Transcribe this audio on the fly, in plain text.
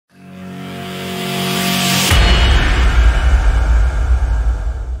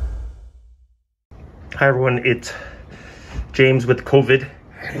Hi everyone, it's James with COVID.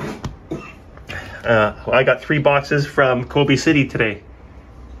 I got 3 boxes from Kobe City today.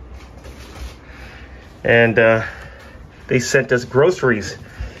 And they sent us groceries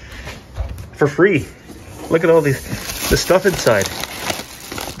for free. Look at all the stuff inside.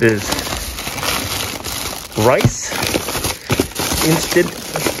 There's rice,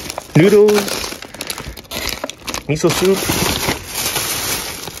 instant noodles, miso soup,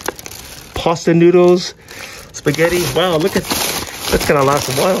 pasta noodles, spaghetti. Wow, look at, that's gonna last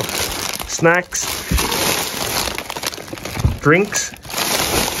a while. Snacks, drinks.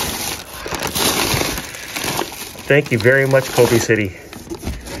 Thank you very much, Kobe City,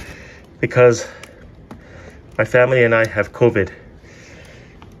 because my family and I have COVID.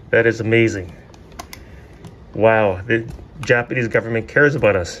 That is amazing. Wow, the Japanese government cares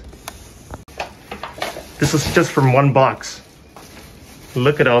about us. This was just from 1 box.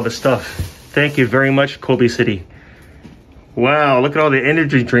 Look at all the stuff. Thank you very much, Kobe City. Wow, look at all the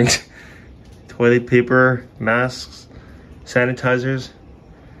energy drinks. Toilet paper, masks, sanitizers.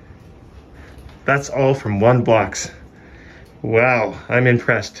 That's all from 1 box. Wow, I'm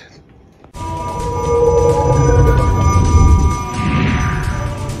impressed.